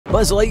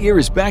Buzz Lightyear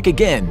is back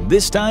again,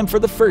 this time for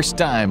the first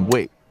time.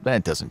 Wait,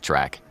 that doesn't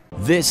track.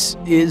 This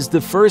is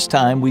the first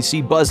time we see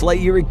Buzz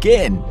Lightyear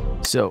again.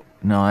 So,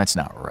 no, that's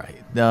not right.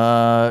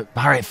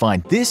 Alright,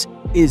 fine. This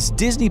is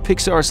Disney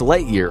Pixar's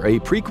Lightyear, a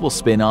prequel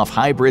spin-off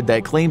hybrid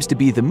that claims to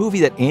be the movie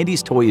that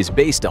Andy's toy is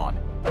based on.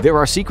 There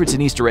are secrets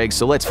and Easter eggs,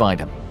 so let's find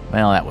them.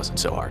 Well, that wasn't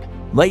so hard.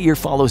 Lightyear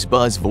follows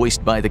Buzz,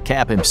 voiced by the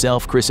Cap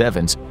himself, Chris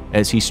Evans,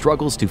 as he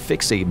struggles to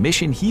fix a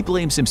mission he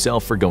blames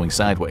himself for going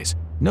sideways.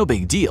 No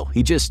big deal,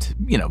 he just,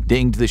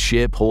 dinged the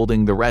ship,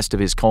 holding the rest of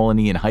his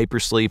colony in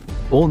hypersleep,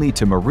 only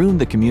to maroon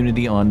the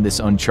community on this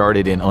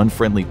uncharted and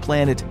unfriendly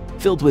planet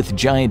filled with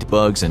giant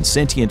bugs and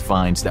sentient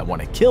vines that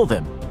want to kill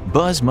them.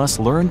 Buzz must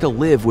learn to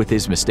live with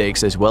his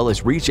mistakes as well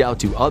as reach out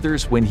to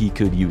others when he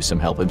could use some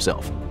help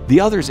himself. The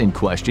others in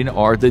question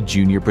are the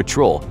Junior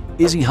Patrol.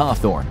 Izzy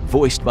Hawthorne,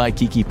 voiced by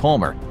Keke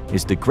Palmer,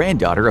 is the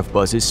granddaughter of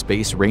Buzz's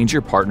Space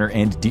Ranger partner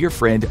and dear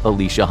friend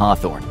Alicia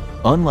Hawthorne.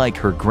 Unlike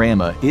her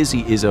grandma,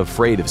 Izzy is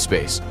afraid of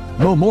space.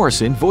 Mo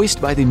Morrison,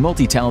 voiced by the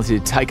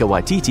multi-talented Taika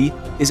Waititi,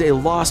 is a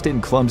lost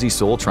and clumsy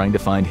soul trying to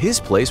find his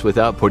place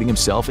without putting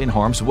himself in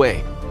harm's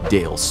way.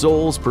 Dale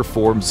Soules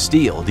performs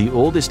Steel, the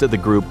oldest of the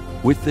group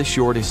with the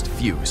shortest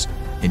fuse,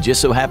 and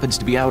just so happens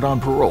to be out on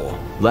parole.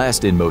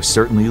 Last and most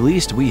certainly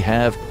least, we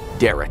have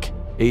Derek,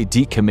 a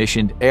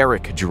decommissioned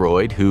Eric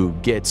droid who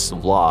gets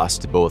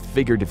lost both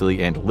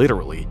figuratively and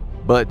literally.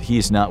 But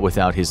he's not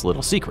without his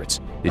little secrets.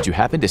 Did you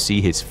happen to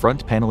see his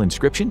front panel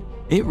inscription?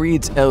 It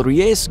reads El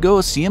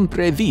riesgo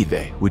siempre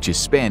vive, which is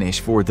Spanish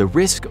for the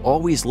risk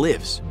always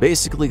lives.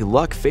 Basically,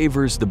 luck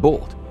favors the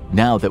bold.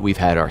 Now that we've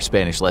had our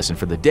Spanish lesson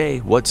for the day,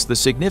 what's the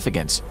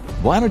significance?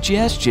 Why don't you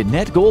ask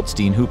Jeanette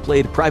Goldstein, who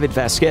played Private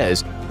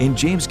Vasquez in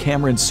James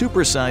Cameron's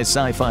supersized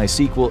sci-fi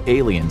sequel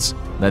Aliens?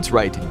 That's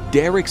right,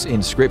 Derek's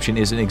inscription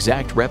is an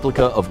exact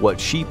replica of what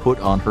she put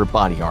on her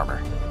body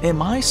armor.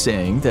 Am I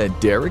saying that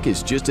Derek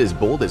is just as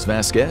bold as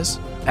Vasquez?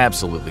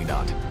 Absolutely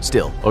not.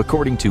 Still,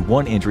 according to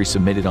one entry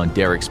submitted on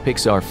Derek's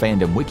Pixar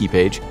fandom wiki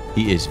page,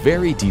 he is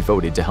very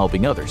devoted to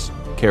helping others,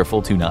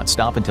 careful to not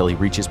stop until he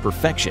reaches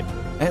perfection.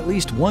 At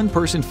least one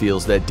person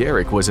feels that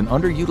Derek was an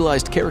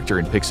underutilized character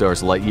in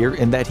Pixar's Lightyear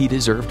and that he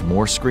deserved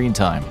more screen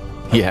time.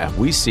 Yeah,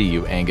 we see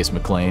you, Angus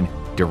MacLane,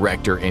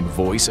 director and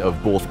voice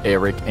of both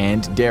Eric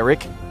and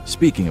Derek.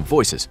 Speaking of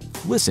voices,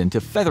 listen to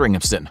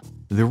Featheringhamston,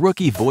 the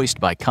rookie voiced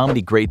by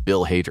comedy great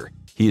Bill Hader.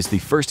 He is the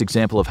first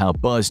example of how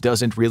Buzz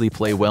doesn't really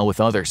play well with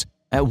others.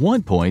 At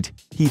one point,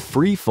 he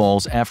free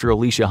falls after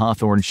Alicia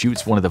Hawthorne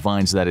shoots one of the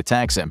vines that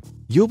attacks him.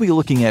 You'll be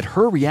looking at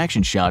her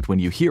reaction shot when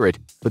you hear it,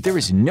 but there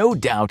is no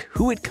doubt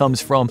who it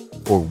comes from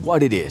or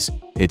what it is.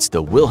 It's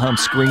the Wilhelm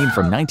scream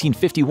from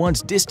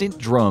 1951's Distant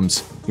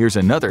Drums. Here's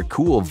another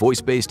cool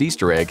voice-based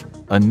Easter egg.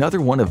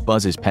 Another one of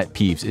Buzz's pet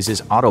peeves is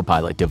his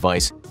autopilot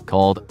device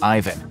called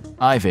Ivan.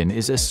 Ivan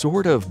is a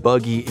sort of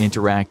buggy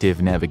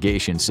interactive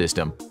navigation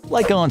system,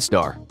 like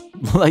OnStar.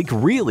 Like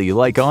really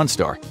like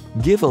OnStar.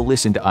 Give a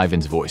listen to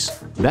Ivan's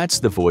voice. That's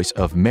the voice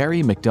of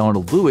Mary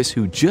McDonald Lewis,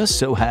 who just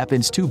so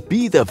happens to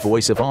be the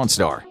voice of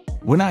OnStar.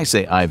 When I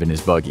say Ivan is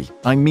buggy,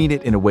 I mean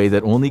it in a way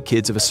that only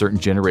kids of a certain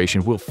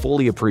generation will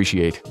fully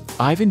appreciate.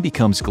 Ivan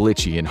becomes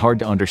glitchy and hard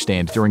to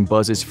understand during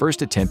Buzz's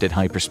first attempt at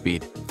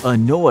hyperspeed.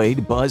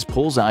 Annoyed, Buzz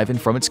pulls Ivan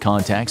from its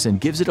contacts and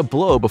gives it a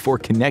blow before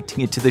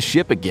connecting it to the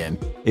ship again.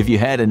 If you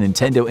had a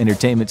Nintendo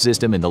Entertainment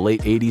System in the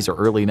late 80s or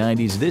early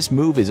 90s, this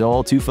move is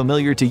all too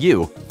familiar to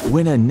you.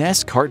 When a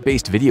NES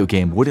cart-based video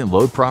game wouldn't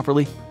load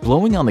properly,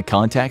 blowing on the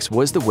contacts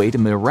was the way to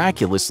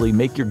miraculously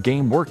make your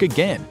game work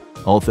again.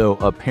 Although,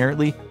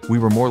 apparently, we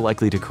were more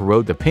likely to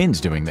corrode the pins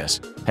doing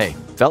this. Hey,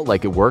 felt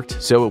like it worked,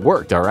 so it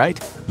worked, alright?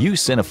 You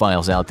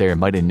cinephiles out there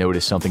might have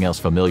noticed something else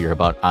familiar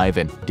about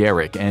Ivan,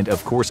 Derek, and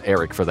of course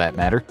Eric for that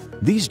matter.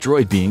 These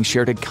droid beings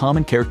shared a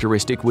common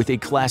characteristic with a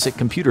classic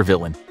computer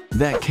villain.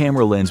 That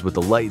camera lens with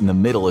the light in the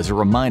middle is a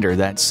reminder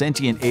that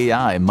sentient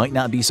AI might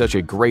not be such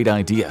a great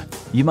idea.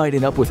 You might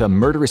end up with a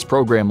murderous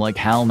program like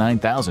HAL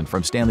 9000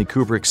 from Stanley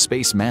Kubrick's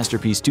space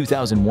masterpiece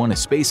 2001: A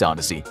Space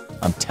Odyssey.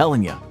 I'm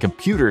telling you,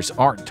 computers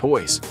aren't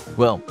toys.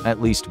 Well,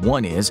 at least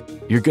one is.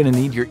 You're gonna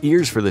need your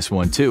ears for this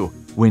one too.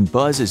 When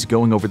Buzz is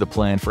going over the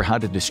plan for how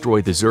to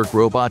destroy the Zerg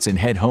robots and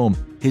head home,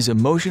 his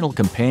emotional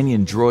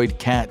companion droid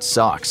Cat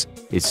Socks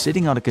is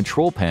sitting on a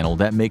control panel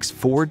that makes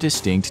 4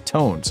 distinct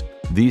tones.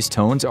 These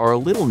tones are a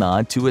little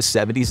nod to a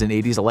 70s and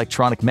 80s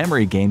electronic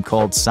memory game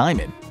called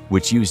Simon,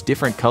 which used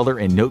different color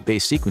and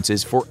note-based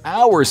sequences for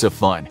hours of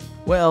fun.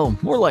 Well,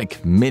 more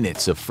like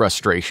minutes of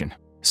frustration.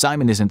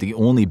 Simon isn't the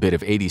only bit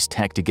of 80s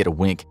tech to get a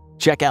wink.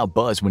 Check out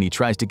Buzz when he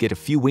tries to get a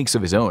few winks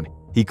of his own.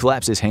 He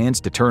claps his hands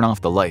to turn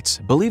off the lights.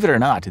 Believe it or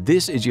not,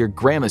 this is your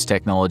grandma's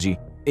technology.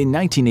 In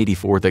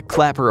 1984, the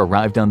clapper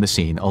arrived on the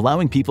scene,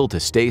 allowing people to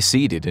stay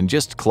seated and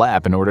just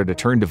clap in order to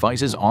turn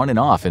devices on and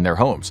off in their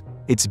homes.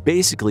 It's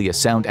basically a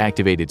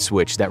sound-activated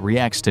switch that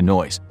reacts to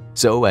noise.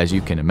 So, as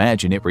you can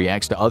imagine, it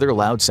reacts to other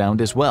loud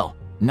sound as well.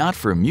 Not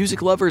for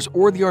music lovers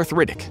or the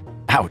arthritic.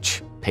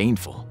 Ouch,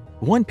 painful.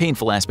 One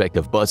painful aspect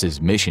of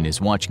Buzz's mission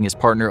is watching his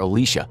partner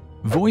Alicia,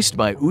 voiced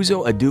by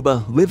Uzo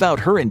Aduba, live out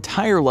her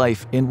entire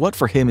life in what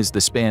for him is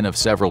the span of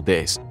several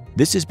days.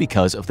 This is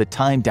because of the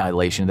time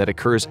dilation that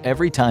occurs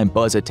every time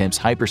Buzz attempts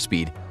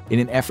hyperspeed in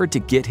an effort to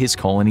get his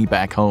colony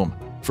back home.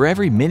 For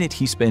every minute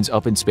he spends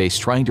up in space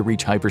trying to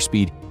reach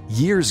hyperspeed,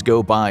 years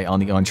go by on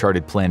the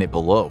uncharted planet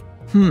below.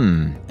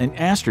 An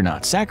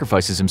astronaut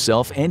sacrifices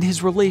himself and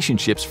his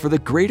relationships for the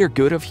greater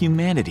good of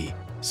humanity.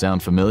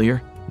 Sound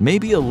familiar?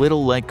 Maybe a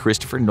little like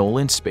Christopher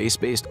Nolan's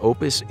space-based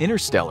opus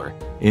Interstellar,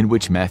 in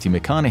which Matthew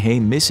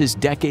McConaughey misses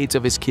decades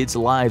of his kids'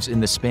 lives in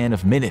the span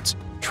of minutes,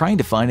 trying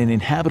to find an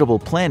inhabitable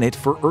planet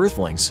for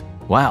Earthlings.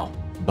 Wow,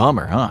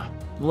 bummer, huh?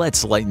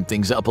 Let's lighten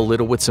things up a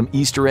little with some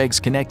Easter eggs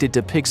connected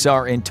to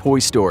Pixar and Toy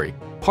Story.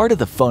 Part of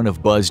the fun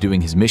of Buzz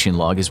doing his mission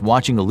log is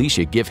watching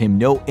Alicia give him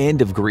no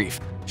end of grief.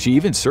 She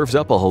even serves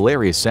up a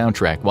hilarious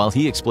soundtrack while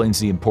he explains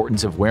the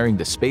importance of wearing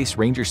the Space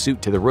Ranger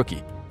suit to the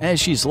rookie. As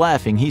she's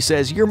laughing, he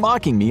says, "You're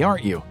mocking me,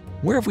 aren't you?"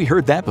 Where have we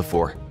heard that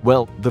before?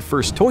 Well, the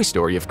first Toy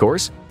Story, of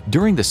course.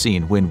 During the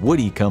scene when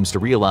Woody comes to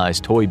realize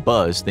toy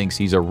Buzz thinks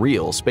he's a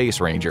real Space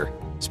Ranger.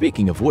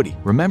 Speaking of Woody,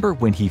 remember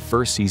when he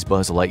first sees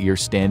Buzz Lightyear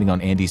standing on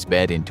Andy's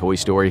bed in Toy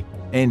Story?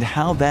 And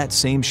how that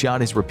same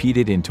shot is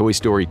repeated in Toy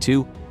Story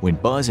 2 when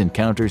Buzz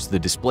encounters the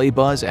display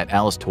Buzz at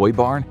Alice's Toy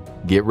Barn?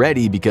 Get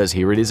ready, because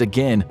here it is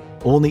again,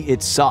 only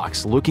it's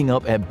Socks looking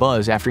up at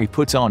Buzz after he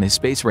puts on his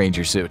Space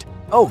Ranger suit.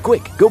 Oh,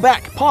 quick, go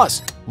back,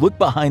 pause! Look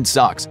behind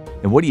Socks,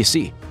 and what do you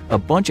see? A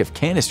bunch of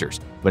canisters,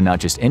 but not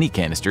just any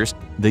canisters,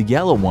 the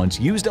yellow ones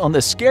used on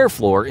the scare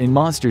floor in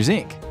Monsters,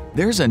 Inc.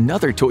 There's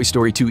another Toy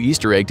Story 2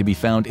 Easter egg to be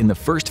found in the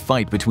first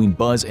fight between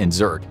Buzz and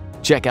Zurg.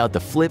 Check out the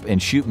flip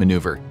and shoot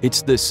maneuver.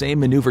 It's the same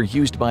maneuver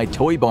used by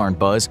Toy Barn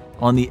Buzz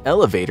on the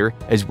elevator,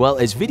 as well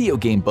as video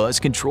game Buzz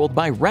controlled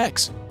by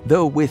Rex,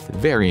 though with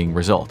varying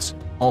results.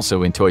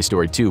 Also in Toy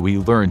Story 2, we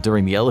learned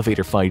during the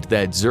elevator fight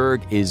that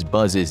Zurg is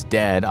Buzz's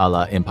dad a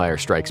la Empire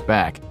Strikes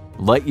Back.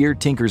 Lightyear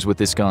tinkers with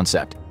this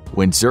concept.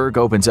 When Zurg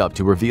opens up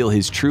to reveal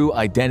his true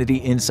identity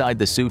inside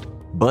the suit,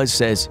 Buzz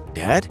says,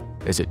 "Dad?"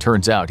 As it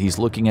turns out, he's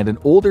looking at an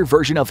older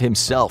version of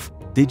himself.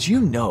 Did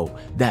you know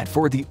that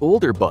for the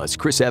older Buzz,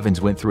 Chris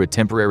Evans went through a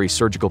temporary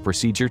surgical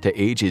procedure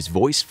to age his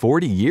voice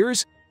 40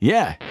 years?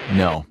 Yeah,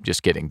 no,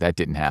 just kidding, that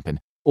didn't happen.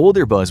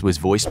 Older Buzz was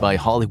voiced by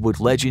Hollywood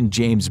legend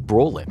James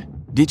Brolin.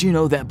 Did you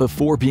know that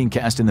before being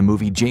cast in the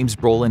movie, James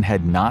Brolin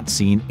had not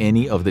seen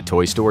any of the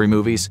Toy Story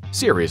movies?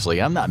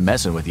 Seriously, I'm not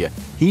messing with you.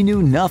 He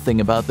knew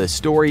nothing about the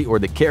story or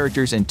the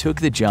characters and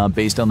took the job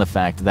based on the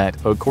fact that,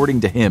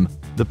 according to him,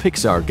 the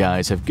Pixar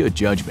guys have good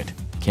judgment.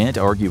 Can't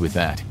argue with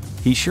that.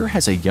 He sure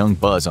has a young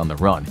Buzz on the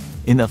run.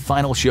 In the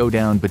final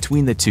showdown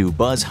between the two,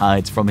 Buzz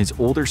hides from his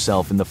older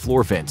self in the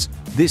floor vents.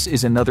 This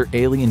is another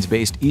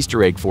Aliens-based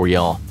Easter egg for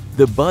y'all.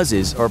 The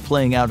Buzzes are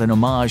playing out an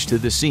homage to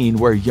the scene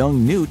where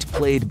young Newt,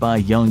 played by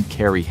young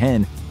Carrie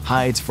Henn,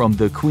 hides from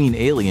the Queen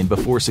Alien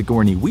before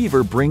Sigourney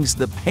Weaver brings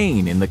the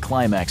pain in the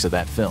climax of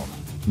that film.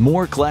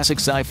 More classic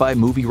sci-fi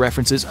movie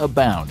references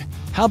abound.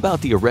 How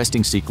about the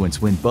arresting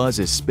sequence when Buzz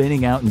is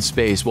spinning out in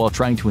space while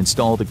trying to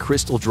install the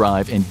crystal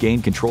drive and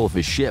gain control of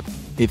his ship?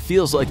 It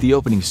feels like the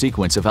opening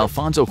sequence of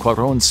Alfonso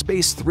Cuarón's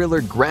space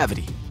thriller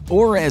Gravity.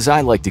 Or as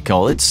I like to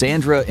call it,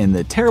 Sandra in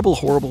the terrible,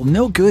 horrible,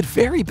 no good,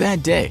 very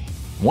bad day.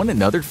 Want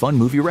another fun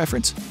movie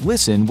reference?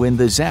 Listen when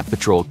the Zap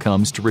Patrol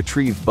comes to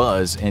retrieve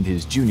Buzz and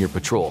his junior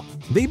patrol.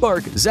 They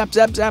bark zap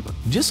zap zap,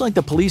 just like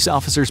the police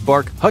officers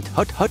bark hut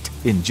hut hut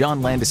in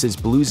John Landis's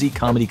bluesy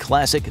comedy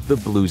classic The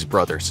Blues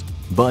Brothers.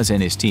 Buzz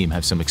and his team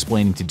have some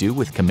explaining to do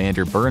with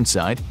Commander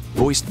Burnside,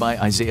 voiced by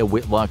Isaiah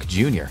Whitlock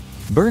Jr.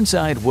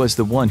 Burnside was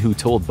the one who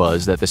told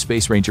Buzz that the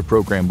Space Ranger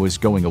program was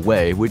going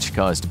away, which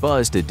caused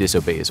Buzz to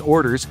disobey his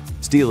orders,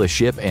 steal a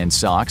ship and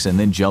Socks, and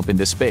then jump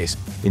into space.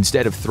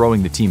 Instead of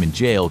throwing the team in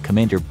jail,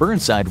 Commander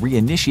Burnside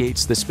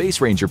reinitiates the Space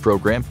Ranger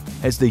program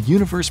as the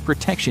Universe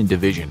Protection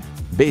Division.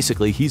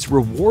 Basically, he's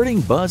rewarding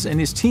Buzz and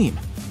his team.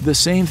 The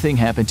same thing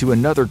happened to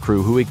another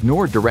crew who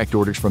ignored direct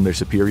orders from their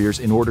superiors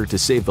in order to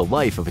save the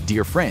life of a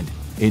dear friend.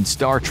 In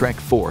Star Trek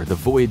IV: The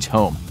Voyage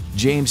Home,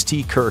 James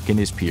T. Kirk and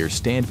his peers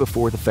stand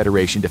before the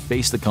Federation to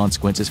face the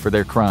consequences for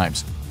their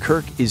crimes.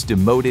 Kirk is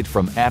demoted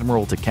from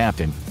admiral to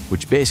captain,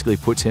 which basically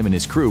puts him and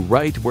his crew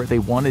right where they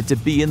wanted to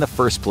be in the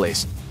first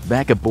place,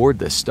 back aboard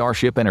the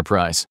Starship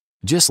Enterprise.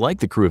 Just like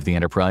the crew of the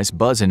Enterprise,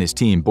 Buzz and his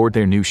team board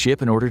their new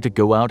ship in order to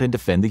go out and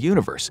defend the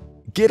universe.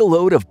 Get a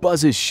load of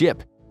Buzz's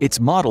ship. It's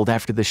modeled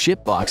after the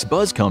ship box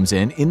Buzz comes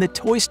in the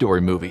Toy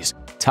Story movies.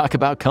 Talk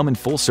about coming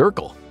full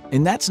circle.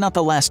 And that's not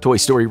the last Toy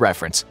Story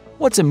reference.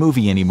 What's a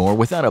movie anymore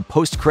without a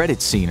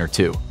post-credits scene or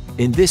two?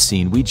 In this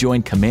scene, we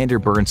join Commander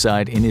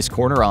Burnside in his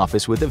corner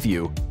office with a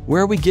view,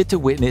 where we get to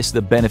witness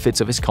the benefits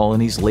of his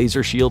colony's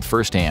laser shield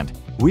firsthand.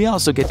 We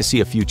also get to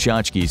see a few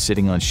tchotchkes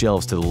sitting on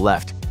shelves to the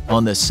left.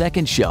 On the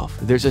second shelf,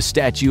 there's a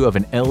statue of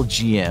an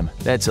LGM,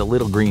 that's a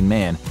little green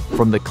man,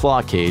 from the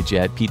claw cage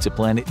at Pizza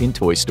Planet in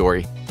Toy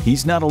Story.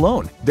 He's not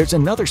alone. There's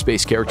another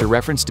space character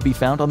reference to be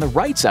found on the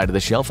right side of the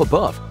shelf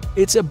above.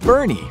 It's a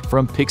Bernie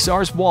from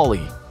Pixar's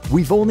WALL-E.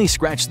 We've only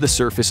scratched the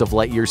surface of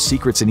Lightyear's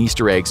secrets and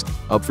Easter eggs.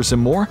 Up for some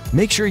more?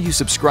 Make sure you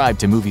subscribe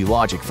to Movie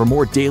Logic for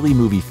more daily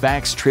movie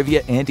facts,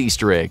 trivia, and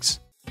Easter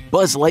eggs.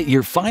 Buzz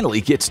Lightyear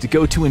finally gets to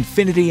go to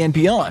infinity and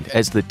beyond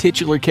as the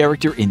titular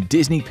character in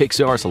Disney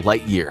Pixar's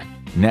Lightyear.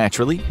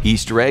 Naturally,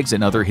 Easter eggs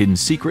and other hidden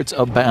secrets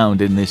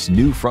abound in this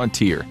new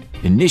frontier,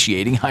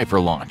 initiating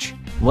hyperlaunch.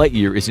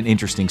 Lightyear is an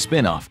interesting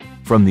spin-off.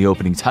 From the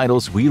opening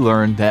titles, we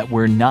learn that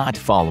we're not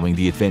following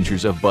the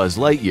adventures of Buzz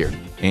Lightyear,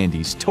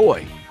 Andy's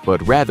toy,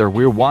 but rather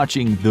we're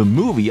watching the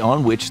movie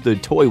on which the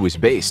toy was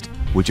based,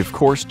 which of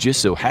course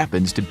just so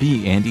happens to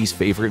be Andy's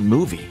favorite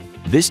movie.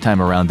 This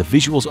time around, the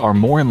visuals are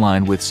more in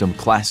line with some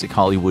classic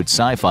Hollywood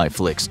sci-fi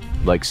flicks,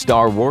 like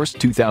Star Wars,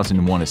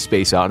 2001: A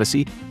Space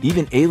Odyssey,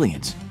 even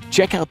Aliens.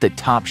 Check out the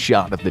top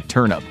shot of the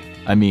turnip,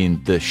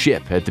 the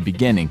ship at the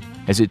beginning,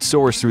 as it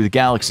soars through the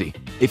galaxy.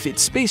 If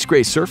its space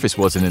gray surface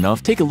wasn't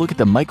enough, take a look at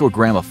the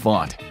microgramma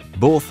font.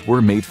 Both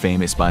were made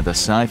famous by the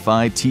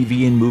sci-fi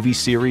TV and movie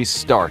series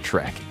Star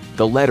Trek.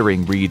 The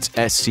lettering reads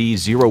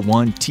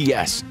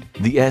SC-01TS.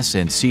 The S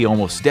and C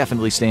almost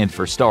definitely stand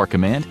for Star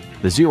Command.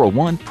 The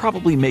 01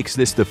 probably makes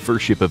this the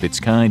first ship of its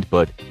kind,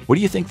 but what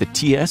do you think the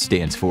TS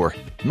stands for?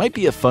 Might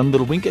be a fun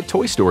little wink at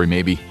Toy Story,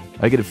 maybe.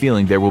 I get a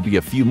feeling there will be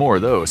a few more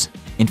of those.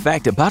 In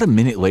fact, about a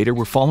minute later,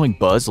 we're following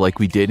Buzz like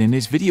we did in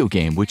his video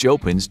game, which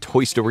opens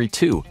Toy Story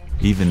 2.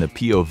 Even the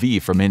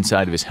POV from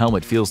inside of his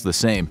helmet feels the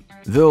same,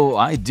 though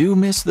I do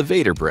miss the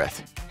Vader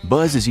breath.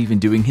 Buzz is even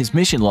doing his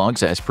mission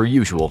logs as per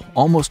usual,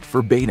 almost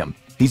verbatim.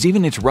 He's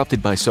even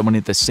interrupted by someone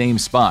at the same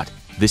spot.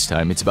 This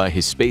time it's by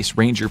his Space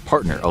Ranger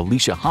partner,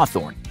 Alicia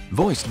Hawthorne,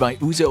 voiced by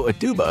Uzo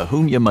Aduba,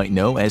 whom you might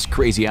know as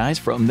Crazy Eyes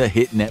from the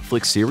hit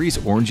Netflix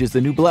series Orange is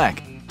the New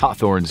Black.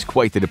 Hawthorne's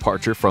quite the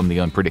departure from the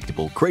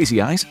unpredictable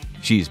Crazy Eyes.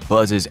 She's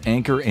Buzz's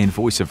anchor and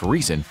voice of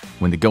reason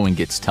when the going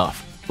gets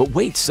tough. But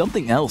wait,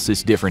 something else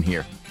is different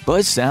here.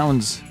 Buzz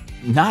sounds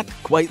not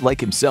quite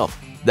like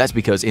himself. That's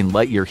because in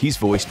Lightyear he's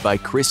voiced by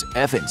Chris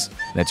Evans.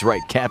 That's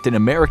right, Captain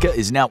America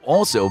is now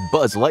also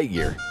Buzz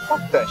Lightyear.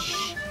 What the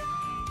sh...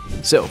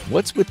 So,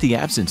 what's with the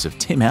absence of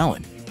Tim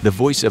Allen, the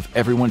voice of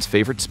everyone's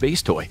favorite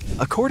space toy?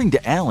 According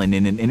to Allen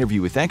in an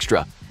interview with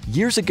Extra,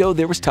 years ago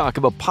there was talk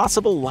of a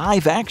possible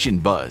live-action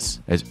Buzz.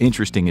 As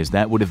interesting as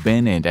that would have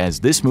been, and as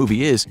this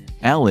movie is,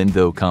 Allen,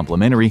 though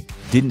complimentary,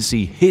 didn't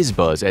see his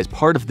Buzz as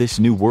part of this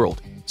new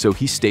world, so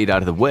he stayed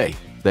out of the way.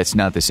 That's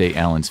not to say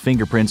Allen's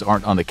fingerprints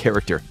aren't on the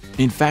character.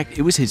 In fact,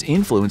 it was his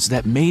influence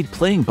that made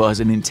playing Buzz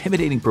an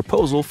intimidating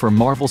proposal for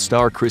Marvel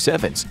star Chris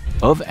Evans.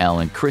 Of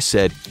Allen, Chris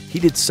said, "He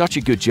did such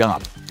a good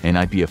job, and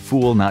I'd be a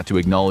fool not to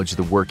acknowledge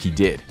the work he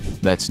did."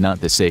 That's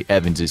not to say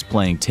Evans is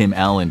playing Tim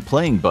Allen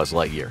playing Buzz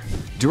Lightyear.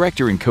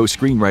 Director and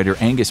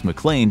co-screenwriter Angus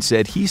MacLean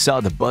said he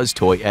saw the Buzz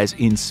toy as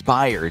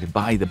inspired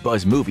by the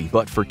Buzz movie,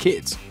 but for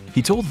kids.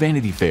 He told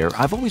Vanity Fair,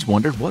 "I've always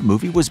wondered what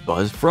movie was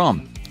Buzz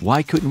from.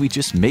 Why couldn't we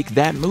just make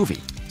that movie?"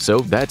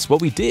 So that's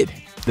what we did.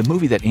 The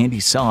movie that Andy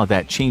saw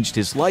that changed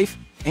his life,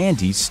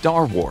 Andy's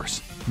Star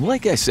Wars.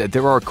 Like I said,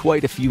 there are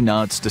quite a few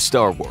nods to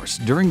Star Wars.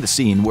 During the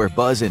scene where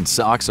Buzz and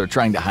Socks are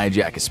trying to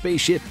hijack a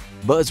spaceship,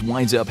 Buzz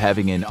winds up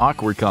having an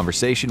awkward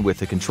conversation with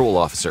the control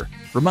officer.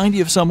 Remind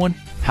you of someone?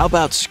 How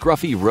about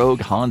scruffy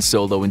rogue Han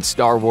Solo in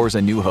Star Wars: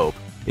 A New Hope?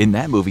 In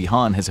that movie,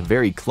 Han has a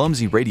very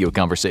clumsy radio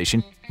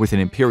conversation with an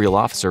Imperial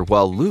officer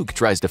while Luke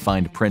tries to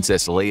find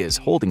Princess Leia's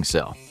holding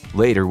cell.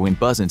 Later, when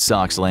Buzz and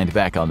Socks land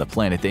back on the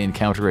planet, they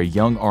encounter a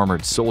young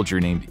armored soldier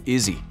named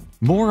Izzy.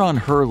 More on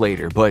her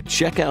later, but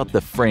check out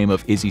the frame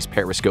of Izzy's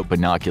periscope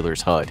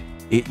binoculars HUD.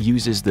 It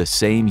uses the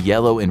same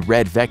yellow and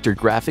red vector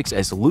graphics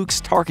as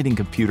Luke's targeting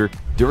computer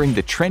during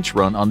the trench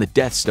run on the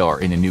Death Star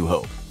in A New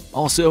Hope.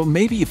 Also,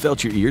 maybe you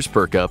felt your ears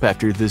perk up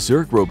after the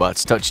Zerg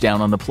robots touched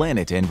down on the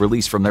planet and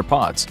released from their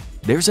pods.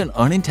 There's an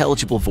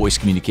unintelligible voice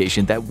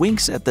communication that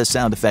winks at the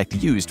sound effect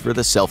used for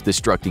the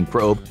self-destructing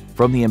probe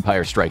from The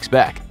Empire Strikes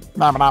Back.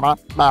 I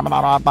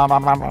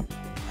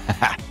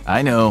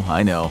know,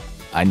 I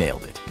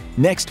nailed it.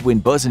 Next, when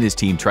Buzz and his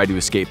team try to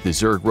escape the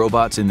Zerg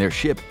robots in their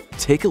ship,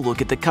 take a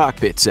look at the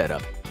cockpit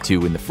setup.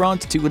 2 in the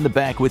front, 2 in the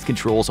back with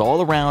controls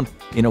all around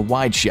in a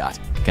wide shot.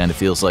 Kinda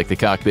feels like the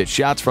cockpit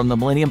shots from the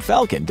Millennium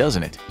Falcon,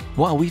 doesn't it?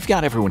 While we've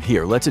got everyone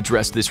here, let's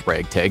address this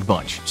ragtag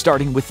bunch,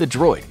 starting with the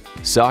droid.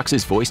 Socks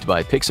is voiced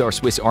by Pixar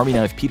Swiss Army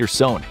Knife Peter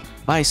Sohn.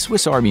 By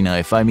Swiss Army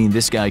Knife, I mean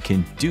this guy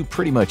can do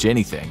pretty much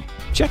anything.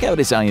 Check out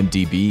his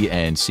IMDb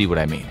and see what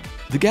I mean.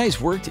 The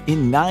guy's worked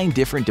in 9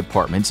 different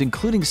departments,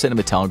 including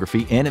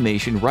cinematography,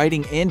 animation,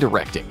 writing, and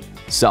directing.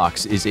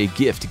 Socks is a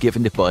gift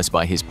given to Buzz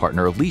by his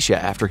partner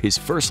Alicia after his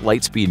first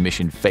Lightspeed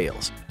mission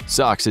fails.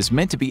 Socks is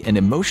meant to be an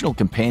emotional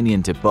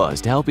companion to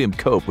Buzz to help him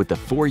cope with the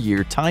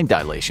 4-year time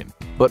dilation.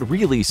 But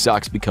really,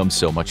 Socks becomes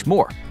so much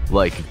more,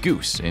 like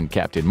Goose in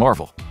Captain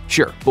Marvel.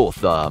 Sure, both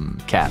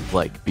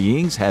cat-like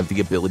beings have the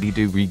ability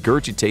to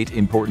regurgitate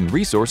important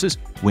resources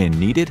when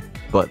needed,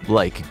 but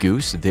like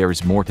Goose,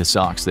 there's more to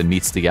Socks than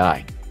meets the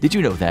eye. Did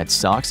you know that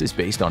Socks is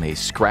based on a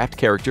scrapped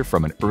character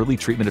from an early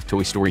treatment of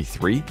Toy Story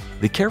 3?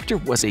 The character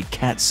was a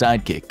cat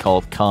sidekick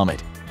called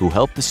Comet, who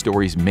helped the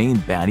story's main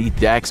baddie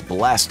Dax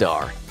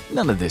Blastar.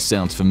 None of this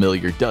sounds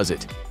familiar, does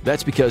it?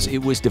 That's because it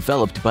was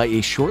developed by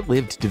a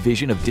short-lived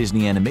division of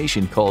Disney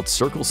Animation called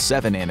Circle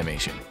 7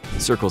 Animation.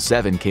 Circle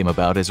 7 came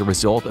about as a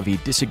result of a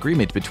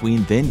disagreement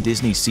between then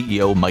Disney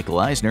CEO Michael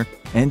Eisner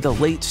and the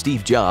late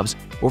Steve Jobs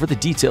over the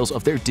details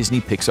of their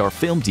Disney-Pixar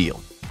film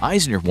deal.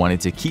 Eisner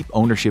wanted to keep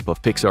ownership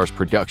of Pixar's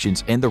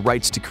productions and the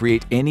rights to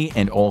create any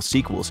and all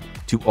sequels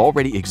to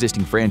already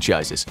existing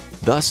franchises.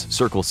 Thus,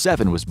 Circle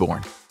 7 was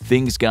born.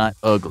 Things got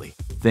ugly.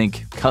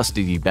 Think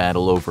custody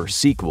battle over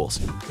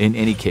sequels. In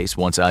any case,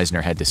 once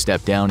Eisner had to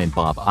step down and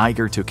Bob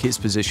Iger took his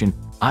position,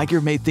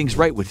 Iger made things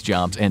right with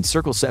Jobs, and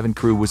Circle 7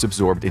 crew was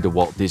absorbed into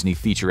Walt Disney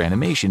Feature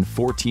Animation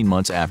 14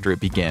 months after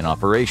it began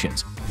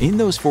operations. In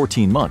those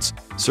 14 months,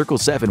 Circle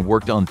 7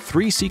 worked on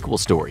 3 sequel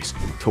stories: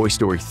 Toy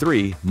Story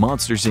 3,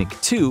 Monsters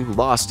Inc. 2,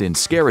 Lost in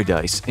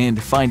Scaradise,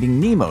 and Finding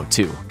Nemo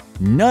 2,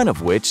 none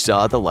of which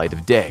saw the light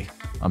of day.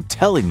 I'm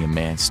telling you,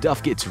 man,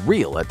 stuff gets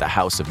real at the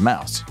House of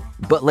Mouse.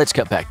 But let's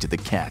cut back to the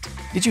cat.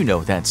 Did you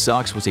know that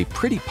Socks was a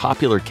pretty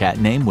popular cat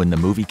name when the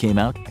movie came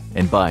out?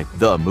 And by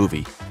the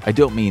movie, I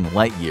don't mean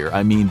Lightyear,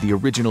 I mean the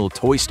original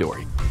Toy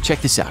Story.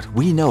 Check this out,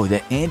 we know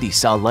that Andy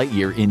saw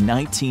Lightyear in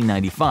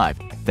 1995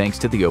 thanks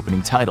to the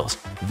opening titles.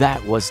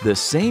 That was the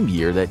same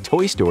year that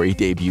Toy Story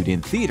debuted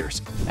in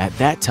theaters. At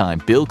that time,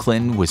 Bill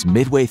Clinton was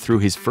midway through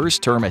his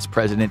first term as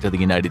President of the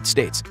United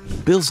States.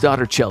 Bill's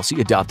daughter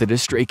Chelsea adopted a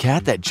stray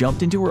cat that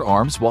jumped into her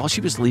arms while she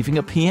was leaving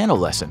a piano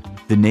lesson.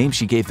 The name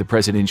she gave the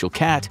presidential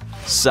cat?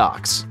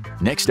 Socks.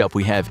 Next up,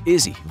 we have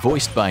Izzy,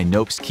 voiced by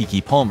Nope's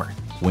Keke Palmer.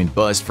 When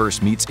Buzz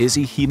first meets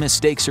Izzy, he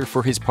mistakes her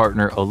for his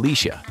partner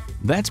Alicia.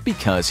 That's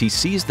because he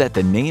sees that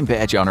the name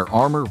badge on her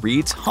armor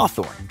reads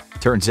Hawthorne.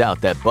 Turns out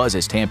that Buzz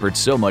has tampered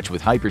so much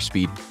with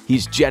hyperspeed,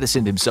 he's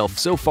jettisoned himself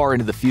so far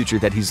into the future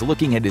that he's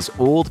looking at his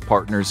old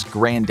partner's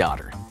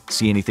granddaughter.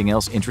 See anything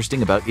else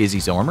interesting about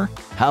Izzy's armor?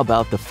 How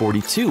about the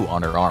 42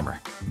 on her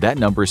armor? That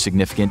number is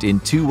significant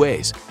in 2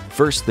 ways.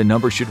 First, the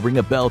number should ring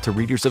a bell to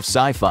readers of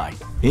sci-fi.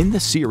 In the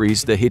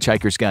series The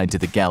Hitchhiker's Guide to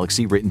the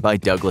Galaxy, written by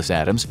Douglas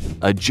Adams,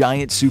 a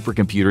giant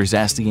supercomputer is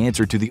asked the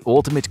answer to the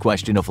ultimate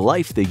question of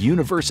life, the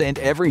universe, and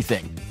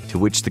everything, to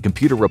which the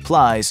computer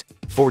replies,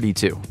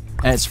 42.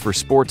 As for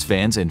sports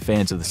fans and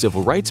fans of the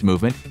civil rights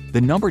movement,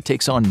 the number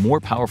takes on more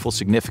powerful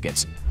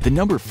significance. The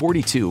number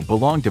 42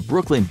 belonged to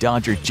Brooklyn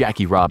Dodger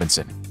Jackie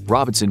Robinson.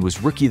 Robinson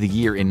was Rookie of the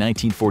Year in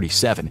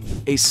 1947,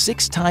 a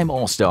 6-time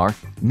All-Star,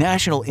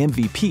 National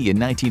MVP in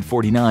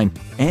 1949,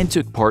 and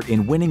took part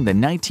in winning the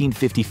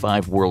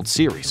 1955 World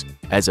Series.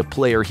 As a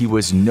player, he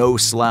was no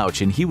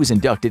slouch, and he was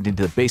inducted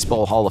into the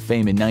Baseball Hall of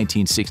Fame in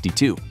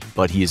 1962.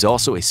 But he is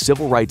also a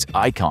civil rights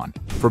icon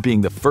for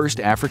being the first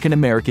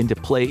African-American to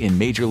play in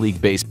Major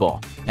League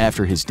Baseball.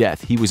 After his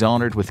death, he was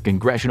honored with the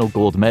Congressional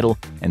Gold Medal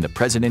and the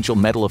Presidential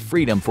Medal of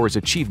Freedom for his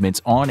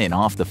achievements on and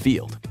off the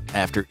field.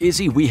 After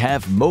Izzy, we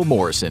have Mo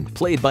Morrison,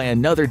 played by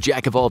another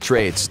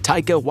jack-of-all-trades,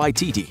 Taika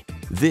Waititi.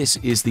 This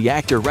is the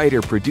actor,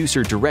 writer,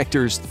 producer,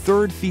 director's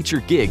 3rd feature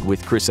gig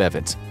with Chris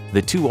Evans.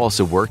 The two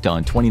also worked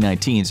on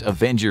 2019's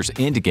Avengers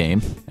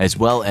Endgame, as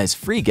well as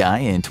Free Guy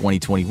in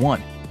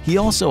 2021. He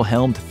also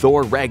helmed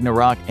Thor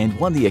Ragnarok and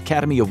won the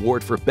Academy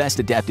Award for Best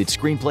Adapted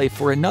Screenplay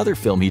for another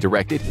film he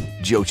directed,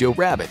 Jojo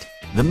Rabbit.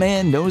 The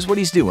man knows what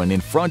he's doing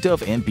in front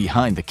of and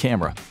behind the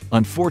camera.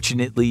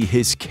 Unfortunately,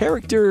 his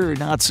character,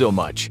 not so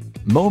much.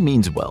 Mo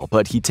means well,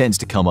 but he tends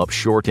to come up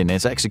short in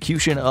his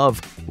execution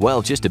of,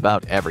 well, just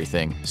about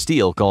everything.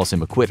 Steele calls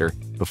him a quitter.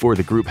 Before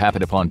the group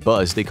happened upon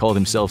Buzz, they called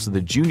themselves the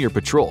Junior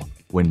Patrol.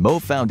 When Mo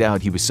found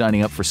out he was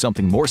signing up for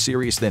something more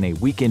serious than a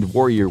weekend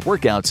warrior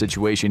workout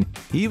situation,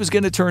 he was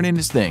going to turn in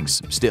his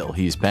things. Still,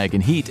 he's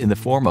packing heat in the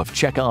form of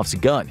Chekhov's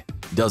gun.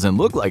 Doesn't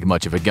look like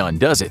much of a gun,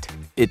 does it?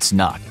 It's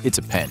not. It's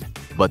a pen.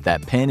 But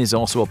that pen is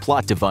also a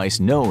plot device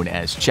known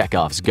as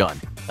Chekhov's gun,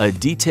 a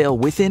detail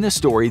within a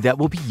story that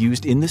will be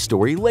used in the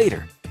story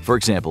later. For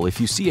example, if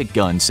you see a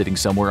gun sitting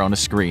somewhere on a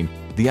screen,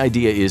 the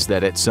idea is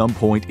that at some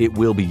point it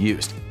will be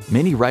used.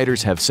 Many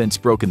writers have since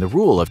broken the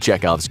rule of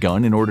Chekhov's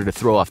gun in order to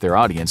throw off their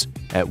audience,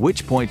 at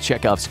which point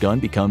Chekhov's gun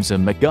becomes a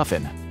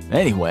MacGuffin.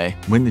 Anyway,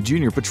 when the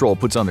Junior Patrol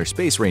puts on their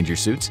Space Ranger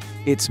suits,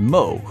 it's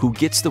Mo who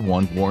gets the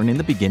one worn in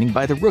the beginning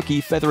by the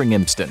rookie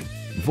Featheringham.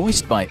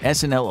 Voiced by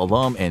SNL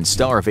alum and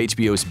star of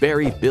HBO's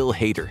Barry, Bill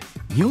Hader.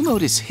 You'll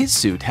notice his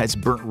suit has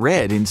burnt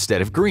red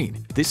instead of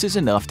green. This is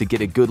enough to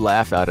get a good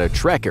laugh out of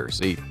Trekkers,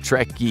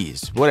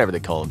 Trekkies, whatever they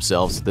call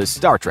themselves, the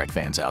Star Trek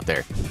fans out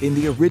there. In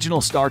the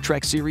original Star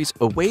Trek series,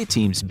 away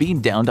teams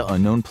beamed down to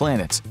unknown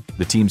planets.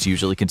 The teams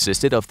usually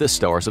consisted of the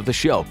stars of the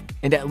show,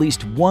 and at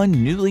least one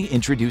newly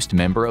introduced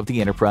member of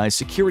the Enterprise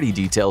security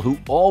detail who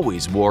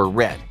always wore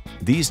red.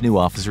 These new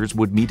officers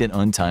would meet an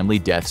untimely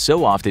death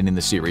so often in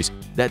the series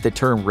that the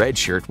term red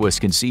shirt was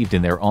conceived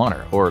in their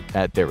honor, or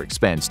at their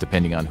expense,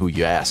 depending on who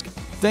you ask.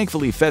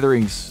 Thankfully,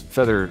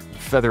 the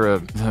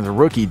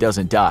rookie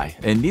doesn't die,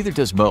 and neither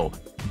does Mo.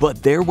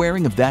 But their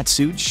wearing of that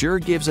suit sure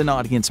gives an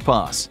audience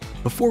pause.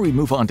 Before we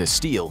move on to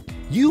Steele,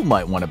 you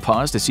might want to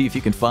pause to see if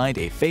you can find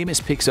a famous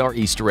Pixar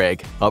Easter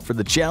egg. Up for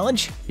the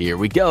challenge? Here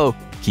we go!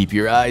 Keep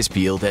your eyes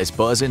peeled as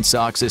Buzz and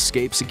Socks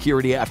escape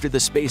security after the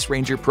Space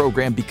Ranger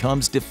program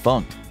becomes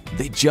defunct.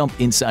 They jump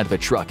inside of a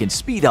truck and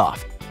speed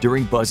off.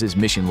 During Buzz's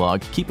mission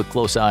log, keep a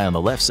close eye on the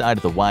left side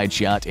of the wide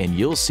shot and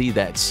you'll see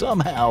that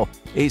somehow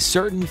a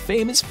certain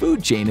famous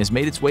food chain has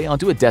made its way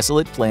onto a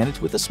desolate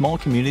planet with a small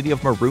community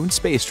of marooned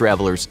space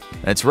travelers.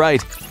 That's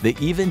right, they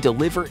even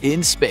deliver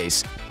in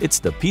space. It's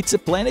the Pizza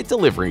Planet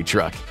delivery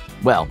truck.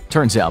 Well,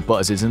 turns out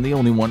Buzz isn't the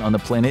only one on the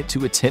planet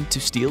to attempt to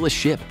steal a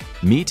ship.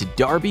 Meet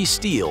Darby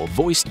Steele,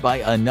 voiced by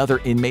another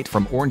inmate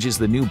from Orange is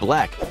the New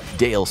Black,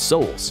 Dale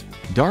Souls.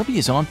 Darby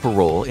is on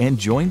parole and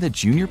joined the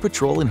Junior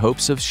Patrol in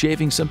hopes of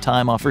shaving some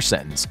time off her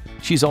sentence.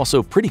 She's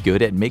also pretty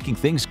good at making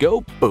things go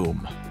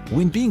boom.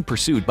 When being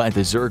pursued by the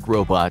Zerg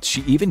robots,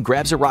 she even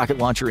grabs a rocket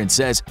launcher and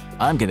says,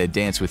 "I'm gonna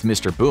dance with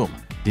Mr. Boom."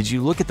 Did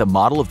you look at the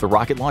model of the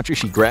rocket launcher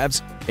she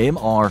grabs?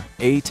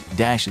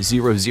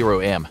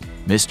 MR8-00M.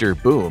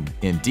 Mr. Boom,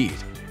 indeed.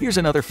 Here's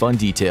another fun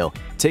detail.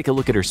 Take a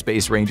look at her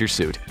Space Ranger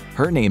suit.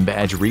 Her name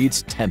badge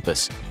reads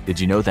Tempest. Did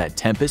you know that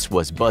Tempest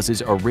was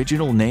Buzz's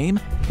original name?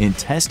 In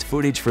test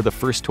footage for the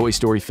first Toy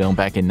Story film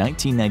back in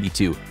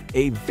 1992,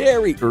 a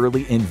very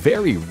early and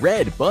very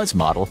red Buzz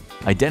model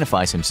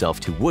identifies himself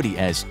to Woody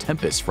as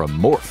Tempest from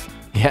Morph.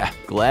 Yeah,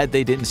 glad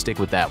they didn't stick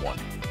with that one.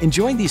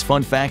 Enjoying these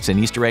fun facts and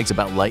Easter eggs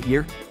about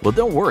Lightyear? Well,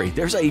 don't worry,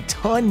 there's a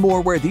ton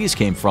more where these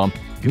came from.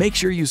 Make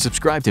sure you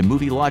subscribe to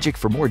Movie Logic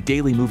for more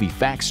daily movie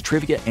facts,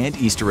 trivia, and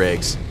Easter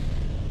eggs.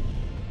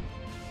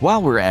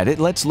 While we're at it,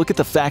 let's look at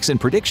the facts and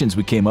predictions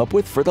we came up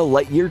with for the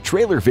Lightyear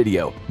trailer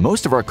video.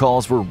 Most of our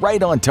calls were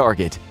right on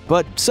target,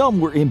 but some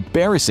were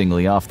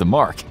embarrassingly off the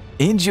mark.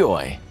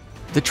 Enjoy!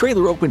 The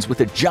trailer opens with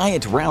a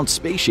giant round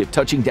spaceship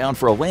touching down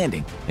for a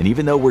landing, and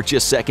even though we're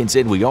just seconds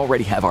in, we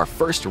already have our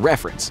first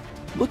reference.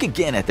 Look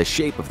again at the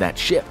shape of that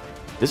ship.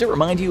 Does it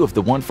remind you of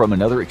the one from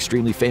another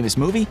extremely famous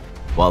movie?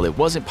 While it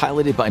wasn't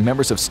piloted by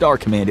members of Star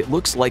Command, it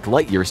looks like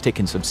Lightyear's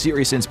taken some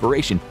serious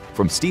inspiration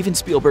from Steven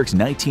Spielberg's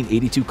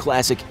 1982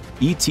 classic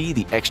E.T.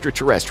 the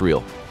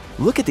Extraterrestrial.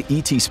 Look at the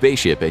E.T.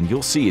 spaceship and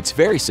you'll see it's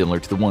very similar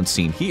to the one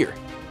seen here.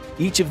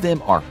 Each of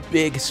them are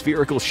big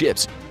spherical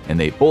ships, and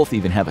they both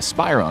even have a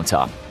spire on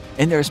top.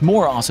 And there's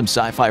more awesome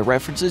sci-fi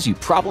references you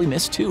probably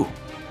missed too.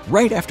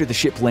 Right after the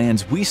ship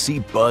lands, we see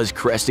Buzz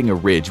cresting a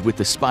ridge with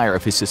the spire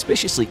of his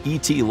suspiciously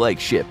E.T.-like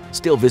ship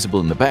still visible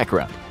in the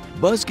background.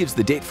 Buzz gives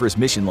the date for his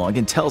mission log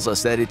and tells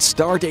us that it's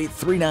Stardate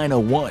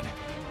 3901.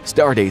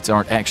 Stardates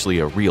aren't actually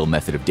a real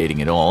method of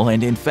dating at all,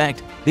 and in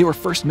fact, they were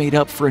first made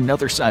up for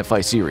another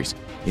sci-fi series.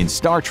 In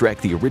Star Trek,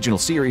 the original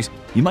series,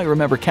 you might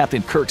remember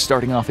Captain Kirk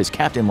starting off his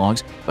captain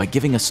logs by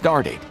giving a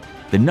stardate.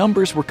 The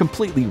numbers were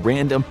completely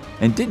random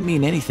and didn't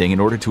mean anything in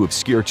order to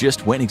obscure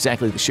just when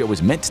exactly the show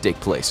was meant to take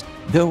place.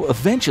 Though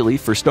eventually,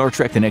 for Star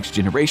Trek The Next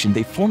Generation,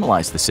 they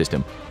formalized the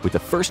system, with the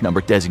first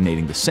number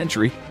designating the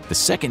century, the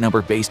second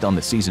number based on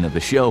the season of the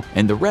show,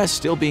 and the rest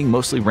still being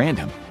mostly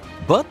random.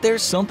 But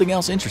there's something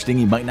else interesting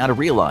you might not have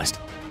realized.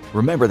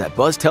 Remember that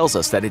Buzz tells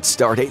us that it's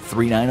Stardate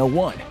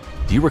 3901.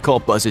 Do you recall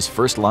Buzz's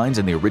first lines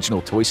in the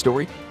original Toy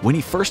Story? When he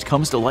first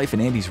comes to life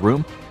in Andy's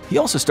room, he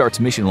also starts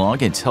mission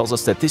log and tells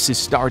us that this is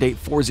Stardate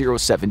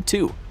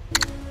 4072.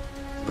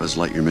 Buzz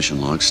Lightyear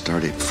mission log,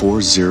 Stardate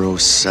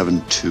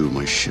 4072.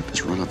 My ship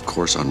is run off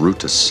course en route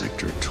to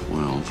Sector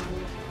 12.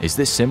 Is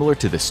this similar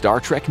to the Star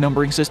Trek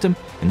numbering system,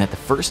 and that the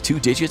first two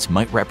digits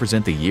might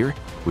represent the year?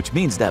 Which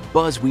means that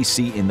Buzz we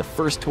see in the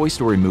first Toy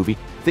Story movie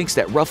thinks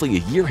that roughly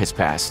a year has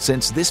passed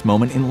since this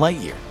moment in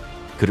Lightyear.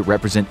 Could it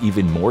represent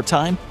even more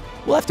time?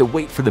 We'll have to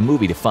wait for the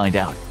movie to find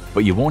out,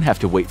 but you won't have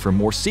to wait for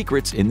more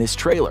secrets in this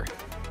trailer.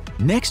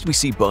 Next, we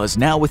see Buzz,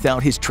 now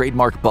without his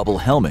trademark bubble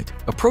helmet,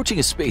 approaching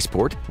a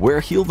spaceport where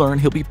he'll learn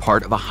he'll be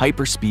part of a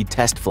hyperspeed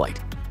test flight.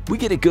 We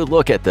get a good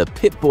look at the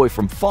Pip-Boy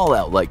from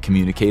Fallout-like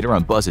communicator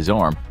on Buzz's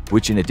arm,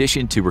 which in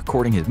addition to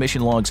recording his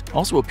mission logs,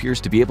 also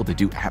appears to be able to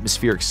do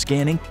atmospheric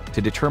scanning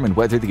to determine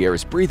whether the air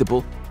is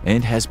breathable,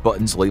 and has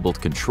buttons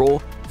labeled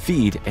Control,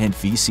 Feed, and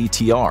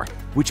VCTR,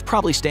 which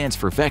probably stands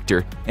for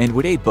Vector and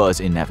would aid Buzz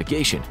in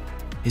navigation.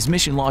 His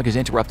mission log is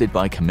interrupted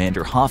by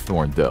Commander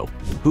Hawthorne, though,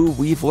 who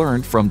we've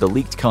learned from the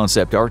leaked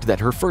concept art that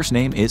her first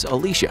name is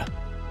Alicia.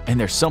 And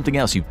there's something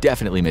else you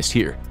definitely missed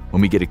here,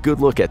 when we get a good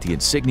look at the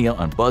insignia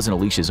on Buzz and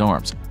Alicia's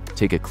arms.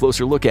 Take a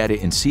closer look at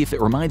it and see if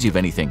it reminds you of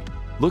anything.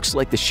 Looks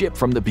like the ship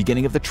from the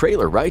beginning of the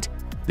trailer, right?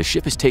 The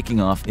ship is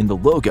taking off in the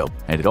logo,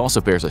 and it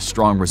also bears a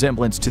strong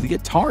resemblance to the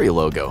Atari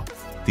logo.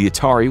 The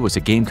Atari was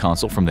a game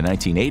console from the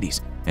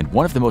 1980s, and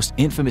one of the most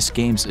infamous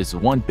games is the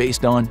one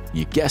based on,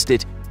 you guessed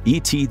it,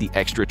 E.T. the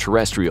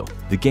Extraterrestrial.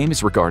 The game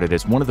is regarded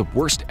as one of the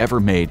worst ever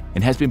made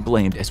and has been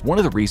blamed as one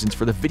of the reasons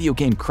for the video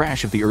game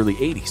crash of the early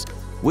 80s,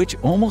 which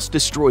almost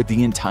destroyed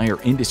the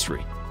entire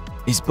industry.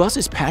 Is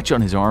Buzz's patch on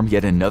his arm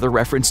yet another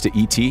reference to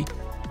E.T.?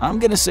 I'm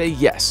gonna say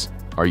yes.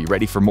 Are you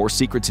ready for more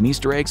secrets and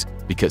Easter eggs?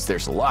 Because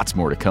there's lots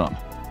more to come.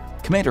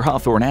 Commander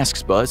Hawthorne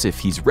asks Buzz if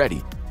he's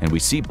ready, and we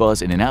see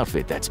Buzz in an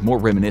outfit that's more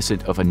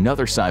reminiscent of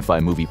another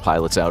sci-fi movie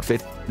pilot's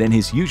outfit than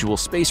his usual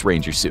Space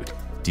Ranger suit.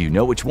 Do you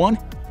know which one?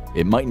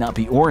 It might not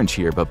be orange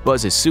here, but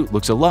Buzz's suit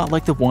looks a lot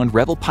like the one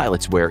Rebel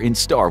pilots wear in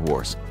Star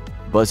Wars.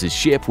 Buzz's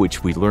ship,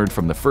 which we learned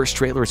from the first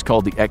trailer is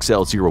called the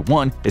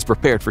XL-01, is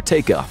prepared for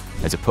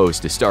takeoff, as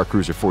opposed to Star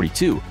Cruiser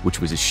 42, which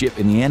was a ship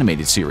in the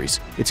animated series.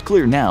 It's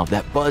clear now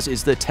that Buzz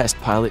is the test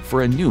pilot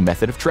for a new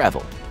method of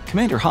travel.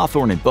 Commander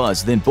Hawthorne and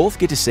Buzz then both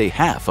get to say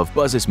half of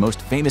Buzz's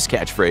most famous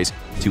catchphrase,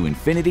 "To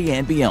infinity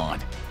and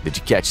beyond." Did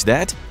you catch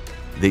that?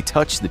 They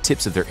touch the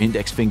tips of their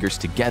index fingers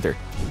together.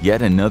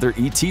 Yet another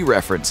ET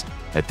reference.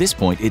 At this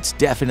point, it's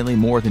definitely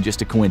more than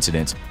just a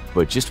coincidence,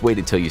 but just wait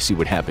until you see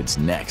what happens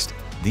next.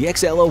 The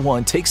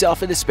XL-01 takes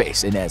off into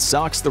space, and as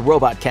Socks the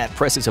robot cat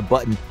presses a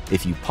button,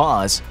 if you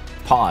pause,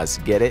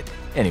 get it?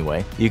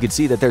 Anyway, you can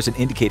see that there's an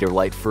indicator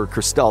light for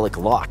crystallic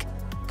lock,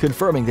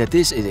 confirming that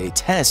this is a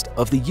test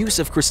of the use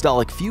of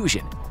crystallic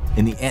fusion.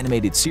 In the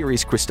animated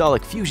series,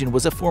 crystallic fusion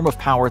was a form of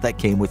power that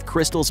came with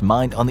crystals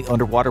mined on the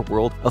underwater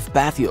world of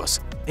Bathios,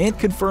 and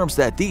confirms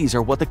that these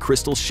are what the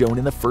crystals shown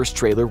in the first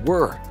trailer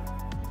were.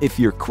 If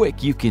you're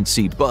quick, you can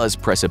see Buzz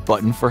press a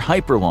button for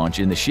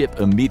hyperlaunch and the ship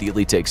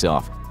immediately takes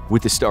off,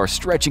 with the star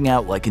stretching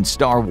out like in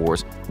Star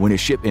Wars when a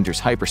ship enters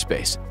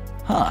hyperspace.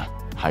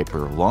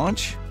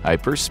 Hyperlaunch?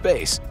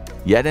 Hyperspace.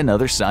 Yet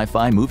another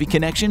sci-fi movie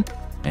connection?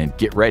 And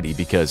get ready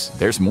because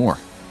there's more.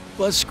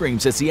 Buzz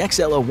screams as the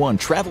XL-01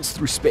 travels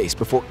through space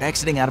before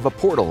exiting out of a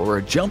portal or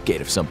a jump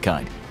gate of some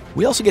kind.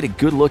 We also get a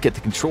good look at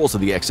the controls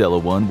of the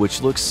XL-01,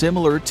 which looks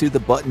similar to the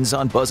buttons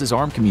on Buzz's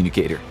arm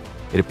communicator.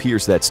 It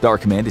appears that Star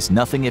Command is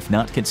nothing if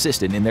not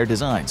consistent in their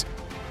designs.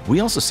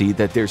 We also see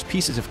that there's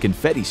pieces of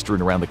confetti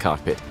strewn around the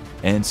cockpit,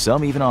 and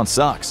some even on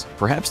Socks.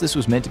 Perhaps this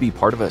was meant to be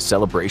part of a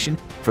celebration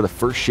for the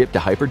first ship to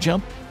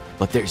hyperjump?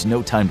 But there's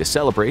no time to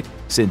celebrate,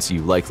 since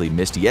you likely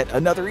missed yet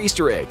another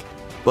Easter egg.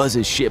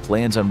 Buzz's ship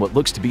lands on what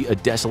looks to be a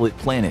desolate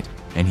planet,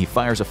 and he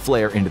fires a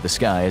flare into the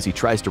sky as he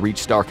tries to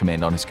reach Star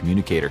Command on his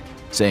communicator,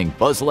 saying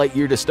 "Buzz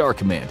Lightyear to Star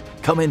Command,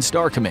 come in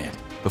Star Command,"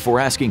 before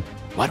asking,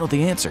 why don't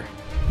they answer?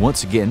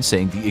 Once again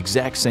saying the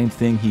exact same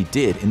thing he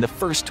did in the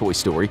first Toy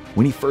Story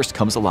when he first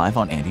comes alive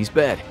on Andy's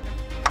bed.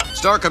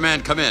 Star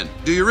Command, come in.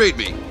 Do you read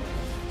me?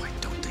 Why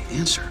don't they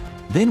answer?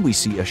 Then we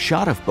see a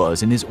shot of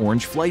Buzz in his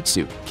orange flight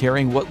suit,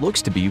 carrying what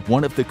looks to be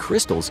one of the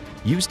crystals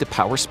used to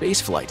power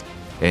spaceflight.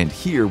 And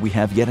here we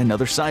have yet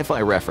another sci-fi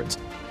reference.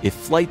 If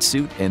flight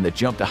suit and the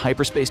jump to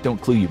hyperspace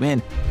don't clue you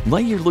in,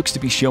 Lightyear looks to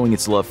be showing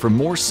its love for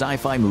more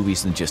sci-fi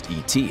movies than just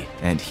E.T.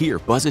 And here,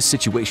 Buzz's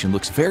situation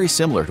looks very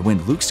similar to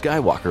when Luke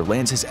Skywalker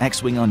lands his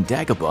X-Wing on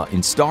Dagobah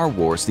in Star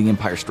Wars The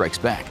Empire Strikes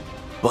Back.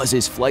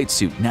 Buzz's flight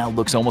suit now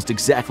looks almost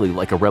exactly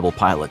like a Rebel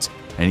pilot's,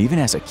 and even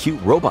has a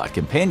cute robot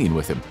companion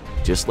with him,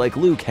 just like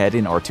Luke had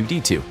in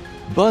R2-D2.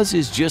 Buzz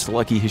is just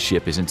lucky his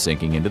ship isn't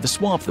sinking into the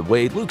swamp the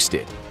way Luke's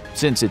did,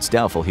 since it's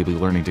doubtful he'll be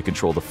learning to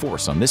control the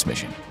Force on this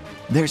mission.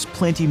 There's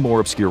plenty more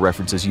obscure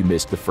references you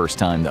missed the first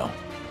time though.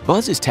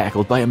 Buzz is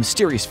tackled by a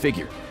mysterious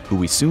figure, who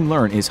we soon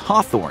learn is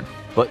Hawthorne,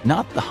 but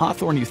not the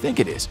Hawthorne you think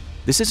it is.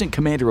 This isn't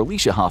Commander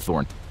Alicia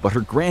Hawthorne, but her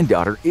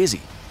granddaughter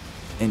Izzy.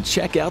 And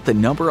check out the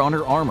number on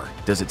her armor.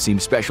 Does it seem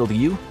special to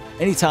you?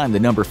 Anytime the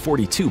number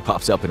 42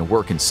 pops up in a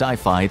work in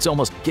sci-fi, it's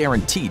almost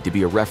guaranteed to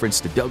be a reference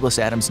to Douglas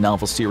Adams'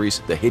 novel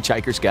series The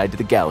Hitchhiker's Guide to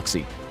the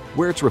Galaxy,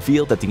 where it's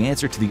revealed that the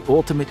answer to the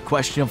ultimate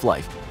question of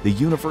life, the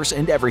universe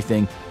and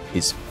everything,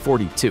 is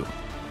 42.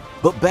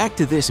 But back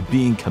to this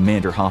being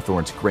Commander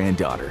Hawthorne's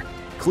granddaughter.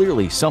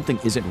 Clearly, something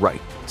isn't right.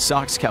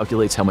 Socks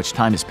calculates how much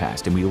time has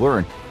passed, and we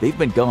learn they've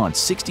been gone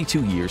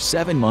 62 years,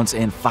 7 months,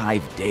 and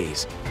 5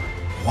 days.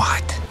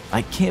 What?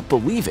 I can't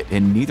believe it,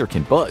 and neither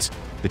can Buzz.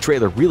 The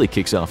trailer really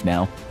kicks off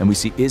now, and we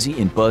see Izzy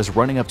and Buzz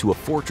running up to a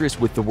fortress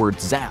with the word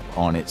ZAP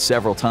on it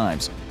several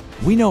times.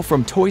 We know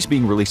from toys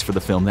being released for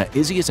the film that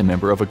Izzy is a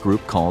member of a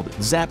group called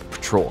Zap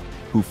Patrol,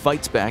 who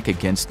fights back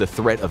against the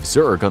threat of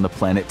Zurg on the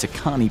planet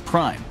Takani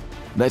Prime.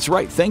 That's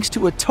right, thanks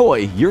to a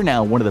toy, you're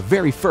now one of the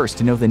very first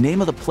to know the name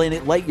of the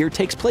planet Lightyear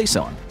takes place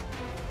on.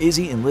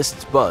 Izzy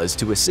enlists Buzz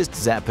to assist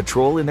Zap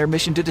Patrol in their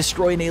mission to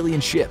destroy an alien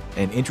ship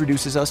and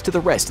introduces us to the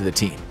rest of the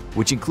team,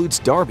 which includes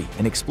Darby,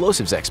 an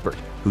explosives expert,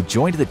 who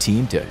joined the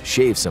team to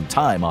shave some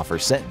time off her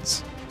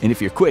sentence. And if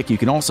you're quick, you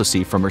can also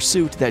see from her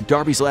suit that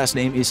Darby's last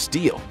name is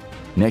Steele.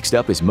 Next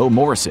up is Mo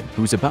Morrison,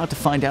 who's about to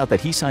find out that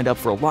he signed up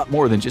for a lot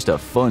more than just a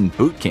fun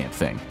boot camp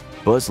thing.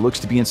 Buzz looks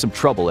to be in some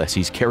trouble as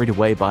he's carried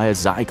away by a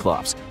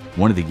Cyclops,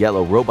 one of the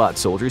yellow robot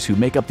soldiers who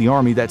make up the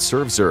army that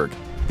serves Zurg.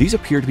 These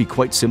appear to be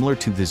quite similar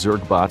to the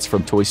Zurg bots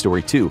from Toy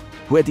Story 2,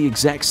 who had the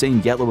exact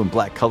same yellow and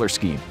black color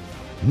scheme.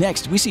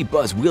 Next, we see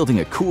Buzz wielding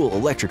a cool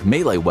electric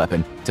melee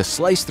weapon to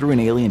slice through an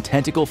alien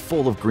tentacle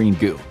full of green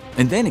goo,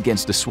 and then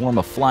against a swarm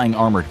of flying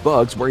armored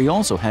bugs where he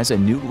also has a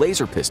new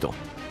laser pistol.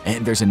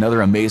 And there's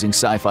another amazing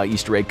sci-fi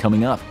Easter egg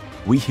coming up.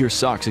 We hear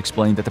Socks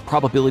explain that the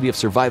probability of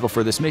survival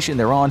for this mission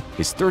they're on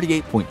is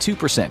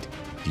 38.2%.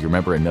 Do you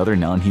remember another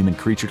non-human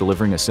creature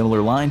delivering a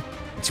similar line?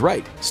 It's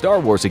right, Star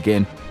Wars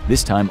again,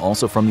 this time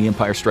also from The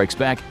Empire Strikes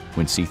Back,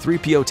 when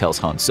C-3PO tells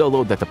Han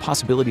Solo that the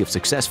possibility of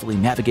successfully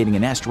navigating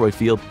an asteroid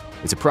field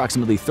is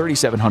approximately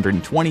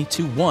 3,720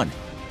 to 1,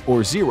 or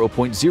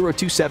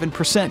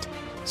 0.027%.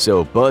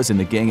 So Buzz and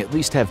the gang at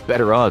least have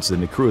better odds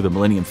than the crew of the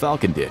Millennium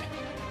Falcon did.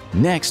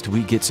 Next,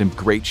 we get some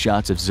great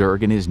shots of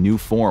Zurg in his new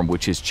form,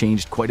 which has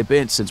changed quite a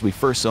bit since we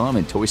first saw him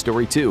in Toy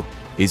Story 2.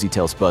 Izzy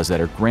tells Buzz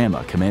that her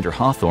grandma, Commander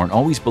Hawthorne,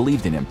 always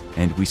believed in him,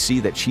 and we see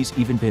that she's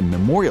even been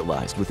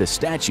memorialized with a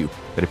statue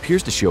that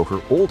appears to show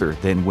her older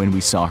than when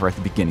we saw her at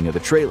the beginning of the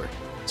trailer.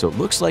 So it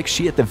looks like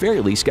she at the very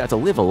least got to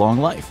live a long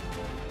life.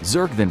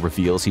 Zurg then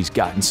reveals he's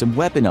gotten some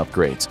weapon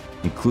upgrades,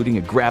 including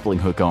a grappling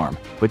hook arm.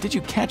 But did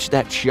you catch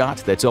that shot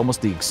that's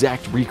almost the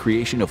exact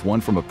recreation of one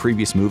from a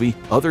previous movie?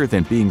 Other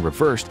than being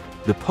reversed,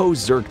 the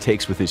pose Zurg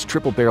takes with his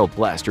triple-barreled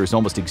blaster is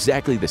almost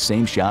exactly the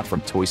same shot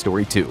from Toy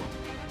Story 2.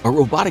 A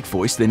robotic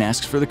voice then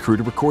asks for the crew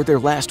to record their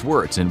last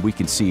words, and we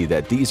can see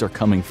that these are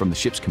coming from the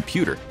ship's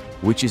computer,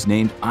 which is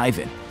named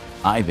Ivan.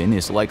 Ivan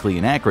is likely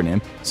an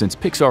acronym, since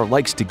Pixar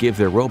likes to give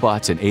their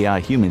robots and AI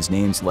humans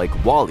names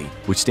like WALL-E,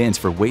 which stands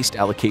for Waste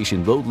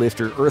Allocation Load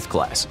Lifter Earth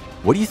Class.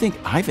 What do you think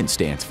Ivan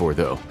stands for,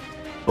 though?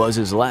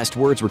 Buzz's last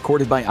words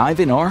recorded by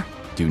Ivan are,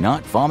 "Do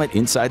not vomit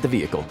inside the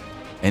vehicle."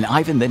 And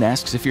Ivan then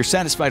asks if you're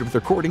satisfied with the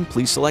recording,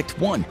 please select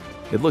 1.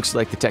 It looks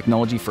like the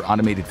technology for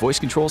automated voice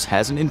controls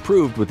hasn't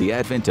improved with the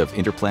advent of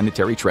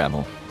interplanetary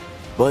travel.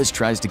 Buzz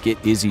tries to get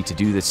Izzy to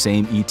do the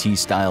same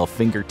ET-style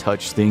finger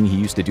touch thing he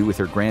used to do with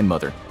her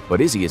grandmother, but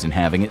Izzy isn't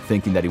having it,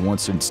 thinking that he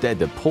wants instead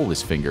to pull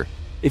his finger.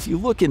 If you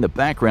look in the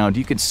background,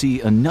 you can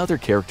see another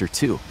character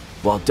too.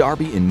 While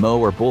Darby and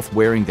Mo are both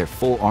wearing their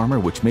full armor,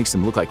 which makes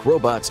them look like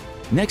robots,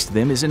 next to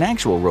them is an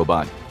actual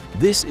robot.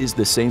 This is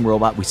the same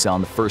robot we saw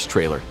in the first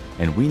trailer,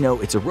 and we know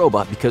it's a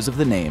robot because of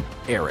the name,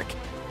 Eric.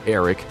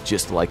 Eric,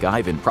 just like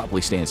Ivan,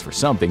 probably stands for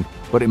something,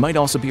 but it might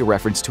also be a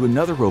reference to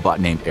another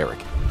robot named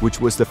Eric, which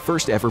was the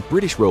first ever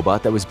British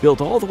robot that was built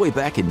all the way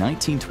back in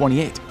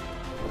 1928.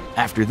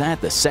 After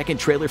that, the second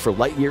trailer for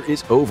Lightyear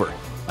is over.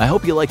 I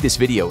hope you liked this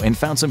video and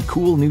found some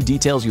cool new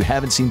details you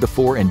haven't seen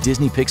before in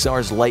Disney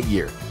Pixar's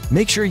Lightyear.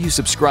 Make sure you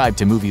subscribe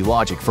to Movie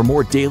Logic for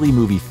more daily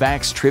movie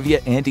facts, trivia,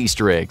 and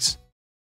Easter eggs.